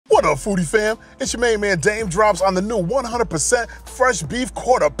What up, Foodie fam? It's your main man Daym Drops on the new 100% fresh beef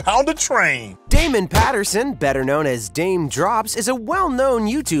quarter-pounder train. Daymon Patterson, better known as Daym Drops, is a well-known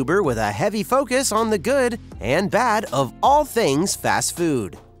YouTuber with a heavy focus on the good and bad of all things fast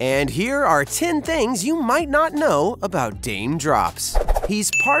food. And here are 10 things you might not know about Daym Drops.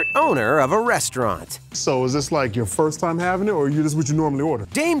 He's part owner of a restaurant. So is this like your first time having it, or this what you normally order?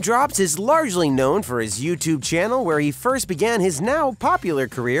 Daym Drops is largely known for his YouTube channel, where he first began his now popular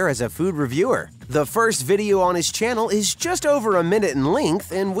career as a food reviewer. The first video on his channel is just over a minute in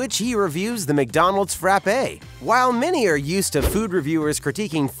length, in which he reviews the McDonald's Frappe. While many are used to food reviewers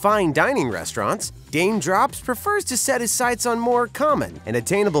critiquing fine dining restaurants, Daym Drops prefers to set his sights on more common and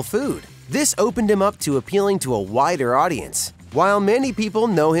attainable food. This opened him up to appealing to a wider audience. While many people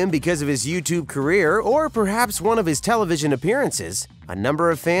know him because of his YouTube career or perhaps one of his television appearances, a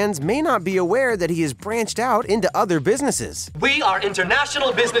number of fans may not be aware that he has branched out into other businesses. We are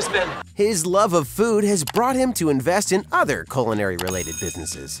international businessmen. His love of food has brought him to invest in other culinary-related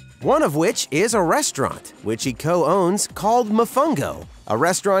businesses, one of which is a restaurant, which he co-owns, called Mofongo, a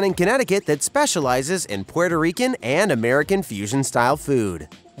restaurant in Connecticut that specializes in Puerto Rican and American fusion-style food.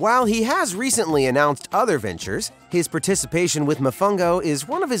 While he has recently announced other ventures, his participation with Mofongo is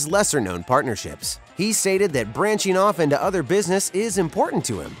one of his lesser-known partnerships. He stated that branching off into other business is important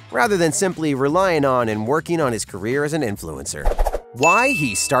to him, rather than simply relying on and working on his career as an influencer. Why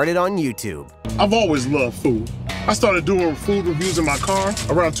he started on YouTube. I've always loved food. I started doing food reviews in my car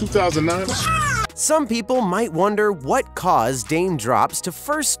around 2009. Some people might wonder what caused Daym Drops to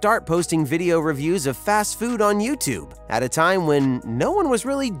first start posting video reviews of fast food on YouTube at a time when no one was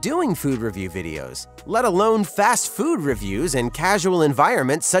really doing food review videos, let alone fast food reviews in casual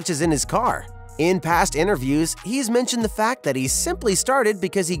environments such as in his car. In past interviews, he's mentioned the fact that he simply started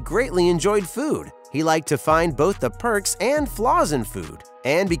because he greatly enjoyed food. He liked to find both the perks and flaws in food,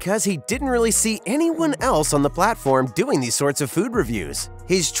 and because he didn't really see anyone else on the platform doing these sorts of food reviews.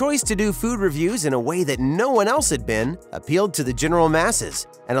 His choice to do food reviews in a way that no one else had been appealed to the general masses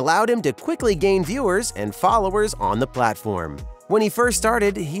and allowed him to quickly gain viewers and followers on the platform. When he first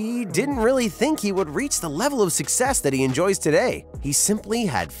started, he didn't really think he would reach the level of success that he enjoys today. He simply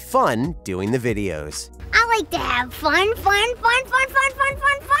had fun doing the videos. I like to have fun.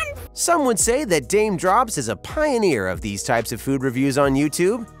 Some would say that Daym Drops is a pioneer of these types of food reviews on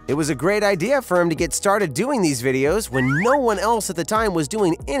YouTube. It was a great idea for him to get started doing these videos when no one else at the time was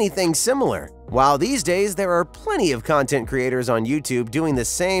doing anything similar. While these days there are plenty of content creators on YouTube doing the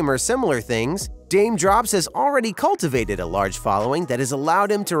same or similar things, Daym Drops has already cultivated a large following that has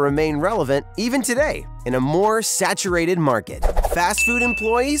allowed him to remain relevant even today in a more saturated market. Fast food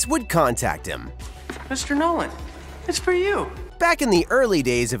employees would contact him. Mr. Nolan, it's for you. Back in the early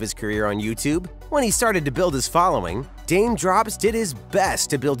days of his career on YouTube, when he started to build his following, Daym Drops did his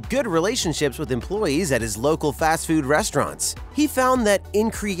best to build good relationships with employees at his local fast food restaurants. He found that in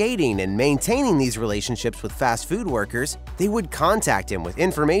creating and maintaining these relationships with fast food workers, they would contact him with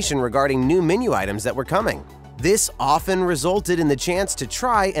information regarding new menu items that were coming. This often resulted in the chance to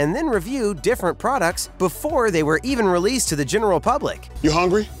try and then review different products before they were even released to the general public. You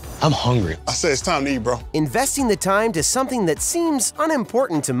hungry? I'm hungry. I said it's time to eat, bro. Investing the time to something that seems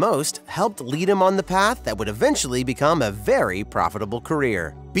unimportant to most helped lead him on the path that would eventually become a very profitable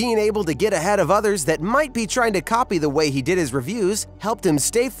career. Being able to get ahead of others that might be trying to copy the way he did his reviews helped him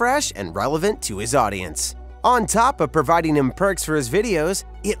stay fresh and relevant to his audience. On top of providing him perks for his videos,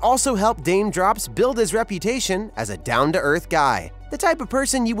 it also helped Daym Drops build his reputation as a down-to-earth guy, the type of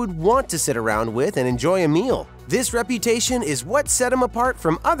person you would want to sit around with and enjoy a meal. This reputation is what set him apart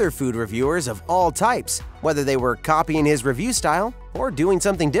from other food reviewers of all types, whether they were copying his review style or doing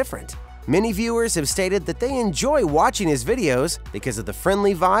something different. Many viewers have stated that they enjoy watching his videos because of the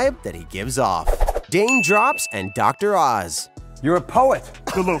friendly vibe that he gives off. Daym Drops and Dr.Oz. You're a poet.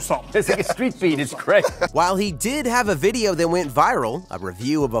 Good little something. It's like a street feed, it's great. While he did have a video that went viral, a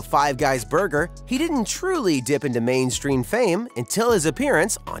review of a Five Guys burger, he didn't truly dip into mainstream fame until his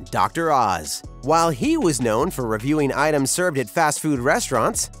appearance on Dr.Oz. While he was known for reviewing items served at fast food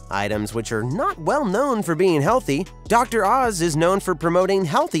restaurants, items which are not well known for being healthy, Dr.Oz is known for promoting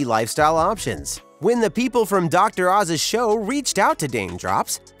healthy lifestyle options. When the people from Dr.Oz's show reached out to Daym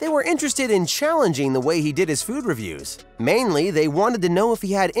Drops, they were interested in challenging the way he did his food reviews. Mainly, they wanted to know if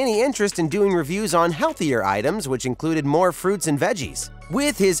he had any interest in doing reviews on healthier items, which included more fruits and veggies.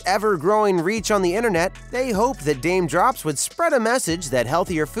 With his ever-growing reach on the internet, they hoped that Daym Drops would spread a message that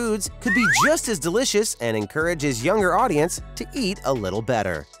healthier foods could be just as delicious and encourage his younger audience to eat a little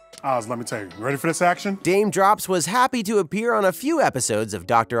better. Oz, let me tell you, ready for this action? Daym Drops was happy to appear on a few episodes of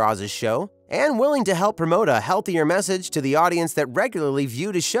Dr. Oz's show, and willing to help promote a healthier message to the audience that regularly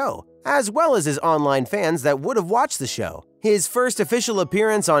viewed his show, as well as his online fans that would have watched the show. His first official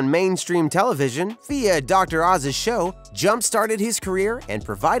appearance on mainstream television via Dr. Oz's show jump-started his career and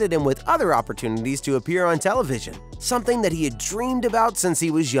provided him with other opportunities to appear on television, something that he had dreamed about since he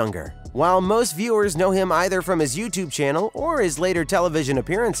was younger. While most viewers know him either from his YouTube channel or his later television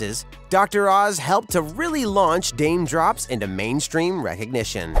appearances, Dr. Oz helped to really launch Daym Drops into mainstream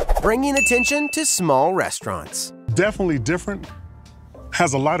recognition, bringing attention to small restaurants. Definitely different.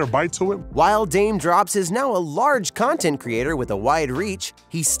 Has a lighter bite to it. While Daym Drops is now a large content creator with a wide reach,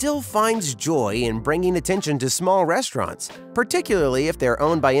 he still finds joy in bringing attention to small restaurants, particularly if they're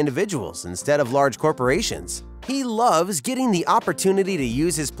owned by individuals instead of large corporations. He loves getting the opportunity to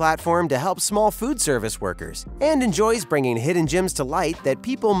use his platform to help small food service workers and enjoys bringing hidden gems to light that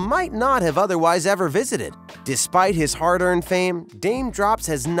people might not have otherwise ever visited. Despite his hard-earned fame, Daym Drops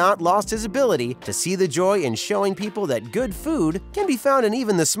has not lost his ability to see the joy in showing people that good food can be found in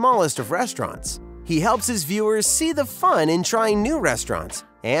even the smallest of restaurants. He helps his viewers see the fun in trying new restaurants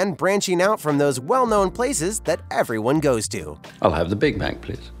and branching out from those well-known places that everyone goes to. I'll have the Big Mac,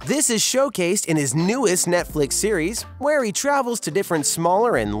 please. This is showcased in his newest Netflix series, where he travels to different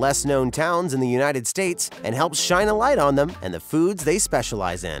smaller and less-known towns in the United States and helps shine a light on them and the foods they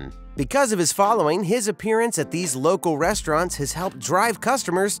specialize in. Because of his following, his appearance at these local restaurants has helped drive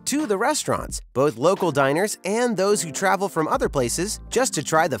customers to the restaurants, both local diners and those who travel from other places just to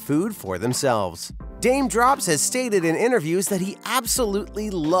try the food for themselves. Daym Drops has stated in interviews that he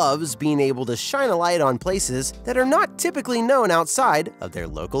absolutely loves being able to shine a light on places that are not typically known outside of their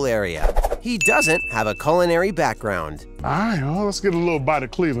local area. He doesn't have a culinary background. All right, well, let's get a little bite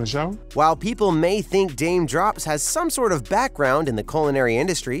of Cleveland, shall we? While people may think Daym Drops has some sort of background in the culinary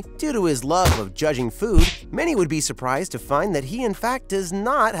industry due to his love of judging food, many would be surprised to find that he in fact does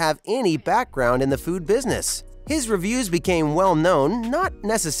not have any background in the food business. His reviews became well known, not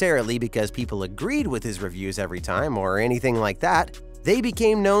necessarily because people agreed with his reviews every time or anything like that. They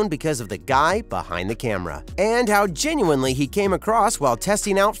became known because of the guy behind the camera and how genuinely he came across while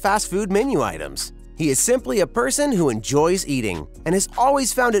testing out fast food menu items. He is simply a person who enjoys eating and has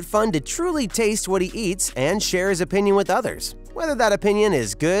always found it fun to truly taste what he eats and share his opinion with others, whether that opinion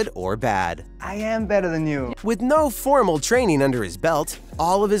is good or bad. I am better than you. With no formal training under his belt,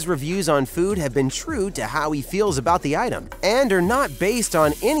 all of his reviews on food have been true to how he feels about the item and are not based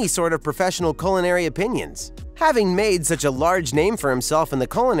on any sort of professional culinary opinions. Having made such a large name for himself in the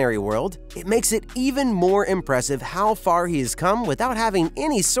culinary world, it makes it even more impressive how far he has come without having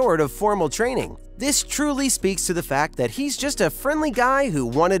any sort of formal training. This truly speaks to the fact that he's just a friendly guy who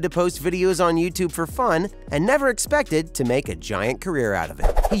wanted to post videos on YouTube for fun and never expected to make a giant career out of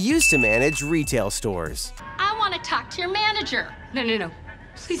it. He used to manage retail stores. I want to talk to your manager. No.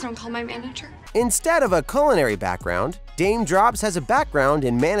 Please don't call my manager. Instead of a culinary background, Daym Drops has a background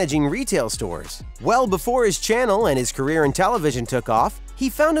in managing retail stores. Well before his channel and his career in television took off, he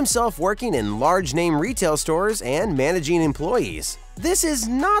found himself working in large-name retail stores and managing employees. This is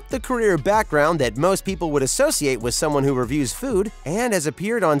not the career background that most people would associate with someone who reviews food and has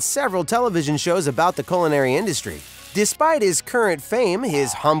appeared on several television shows about the culinary industry. Despite his current fame,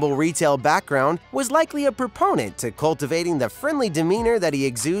 his humble retail background was likely a proponent to cultivating the friendly demeanor that he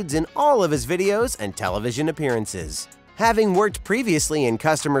exudes in all of his videos and television appearances. Having worked previously in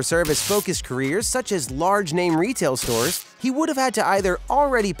customer service-focused careers such as large-name retail stores, he would have had to either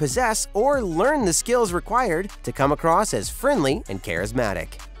already possess or learn the skills required to come across as friendly and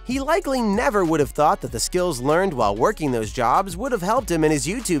charismatic. He likely never would have thought that the skills learned while working those jobs would have helped him in his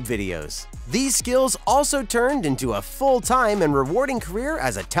YouTube videos. These skills also turned into a full-time and rewarding career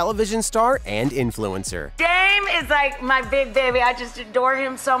as a television star and influencer. Daym is like my big baby. I just adore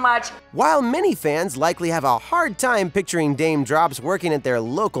him so much. While many fans likely have a hard time picturing Daym Drops working at their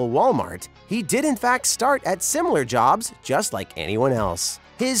local Walmart, he did in fact start at similar jobs just like anyone else.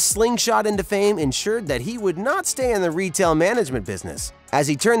 His slingshot into fame ensured that he would not stay in the retail management business, as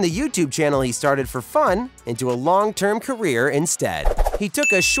he turned the YouTube channel he started for fun into a long-term career instead. He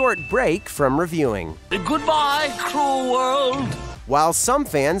took a short break from reviewing. Goodbye, cruel world. While some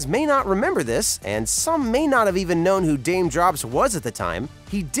fans may not remember this, and some may not have even known who Daym Drops was at the time,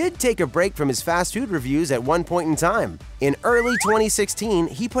 he did take a break from his fast food reviews at one point in time. In early 2016,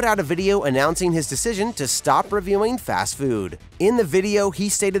 he put out a video announcing his decision to stop reviewing fast food. In the video, he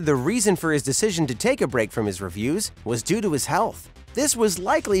stated the reason for his decision to take a break from his reviews was due to his health. This was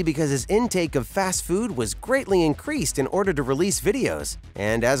likely because his intake of fast food was greatly increased in order to release videos.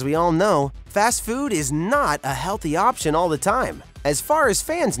 And as we all know, fast food is not a healthy option all the time. As far as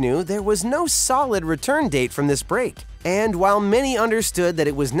fans knew, there was no solid return date from this break. And while many understood that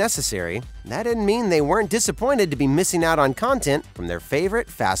it was necessary, that didn't mean they weren't disappointed to be missing out on content from their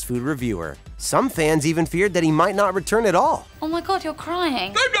favorite fast food reviewer. Some fans even feared that he might not return at all. Oh my god, you're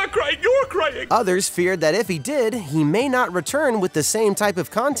crying. I'm not crying, you're crying! Others feared that if he did, he may not return with the same type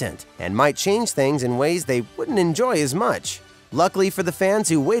of content and might change things in ways they wouldn't enjoy as much. Luckily for the fans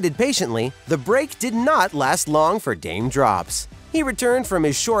who waited patiently, the break did not last long for Daym Drops. He returned from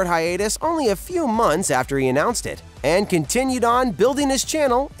his short hiatus only a few months after he announced it, and continued on building his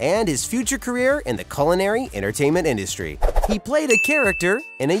channel and his future career in the culinary entertainment industry. He played a character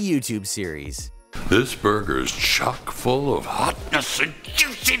in a YouTube series. This burger's chock full of hotness and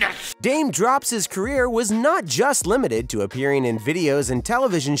juiciness. Daym Drops' career was not just limited to appearing in videos and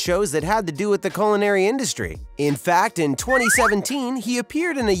television shows that had to do with the culinary industry. In fact, in 2017, he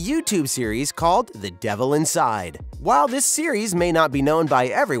appeared in a YouTube series called The Devil Inside. While this series may not be known by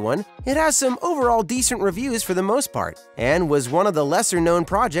everyone, it has some overall decent reviews for the most part, and was one of the lesser-known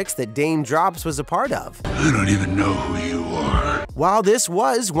projects that Daym Drops was a part of. I don't even know who you are. While this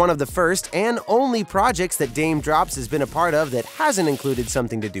was one of the first and only projects that Daym Drops has been a part of that hasn't included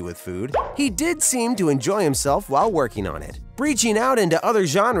something to do with food, he did seem to enjoy himself while working on it. Branching out into other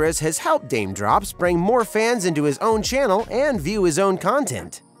genres has helped Daym Drops bring more fans into his own channel and view his own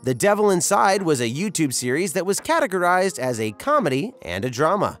content. The Devil Inside was a YouTube series that was categorized as a comedy and a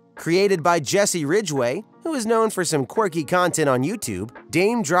drama. Created by Jesse Ridgway, who is known for some quirky content on YouTube,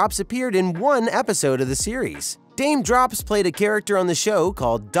 Daym Drops appeared in one episode of the series. Daym Drops played a character on the show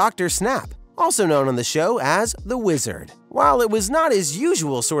called Dr. Snap, also known on the show as The Wizard. While it was not his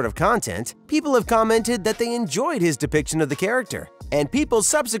usual sort of content, people have commented that they enjoyed his depiction of the character, and people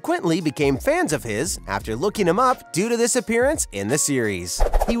subsequently became fans of his after looking him up due to this appearance in the series.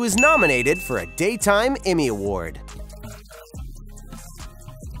 He was nominated for a Daytime Emmy Award.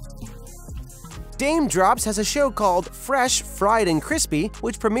 Daym Drops has a show called Fresh, Fried, and Crispy,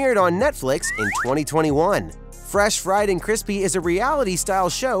 which premiered on Netflix in 2021. Fresh, Fried, and Crispy is a reality-style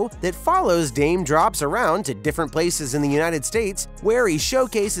show that follows Daym Drops around to different places in the United States where he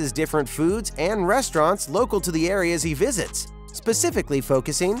showcases different foods and restaurants local to the areas he visits, specifically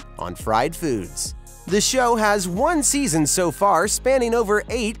focusing on fried foods. The show has one season so far, spanning over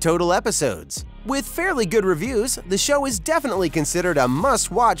 8 total episodes. With fairly good reviews, the show is definitely considered a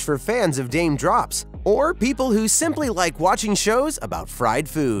must-watch for fans of Daym Drops, or people who simply like watching shows about fried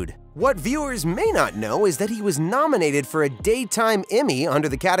food. What viewers may not know is that he was nominated for a Daytime Emmy under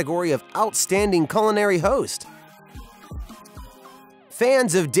the category of Outstanding Culinary Host.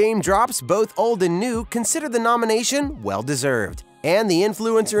 Fans of Daym Drops, both old and new, consider the nomination well-deserved, and the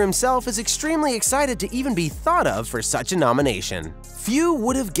influencer himself is extremely excited to even be thought of for such a nomination. Few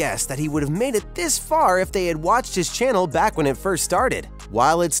would have guessed that he would have made it this far if they had watched his channel back when it first started.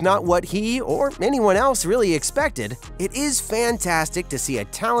 While it's not what he or anyone else really expected, it is fantastic to see a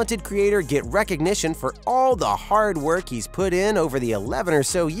talented creator get recognition for all the hard work he's put in over the 11 or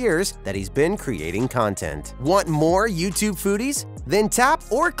so years that he's been creating content. Want more YouTube foodies? Then tap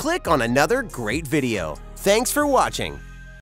or click on another great video. Thanks for watching.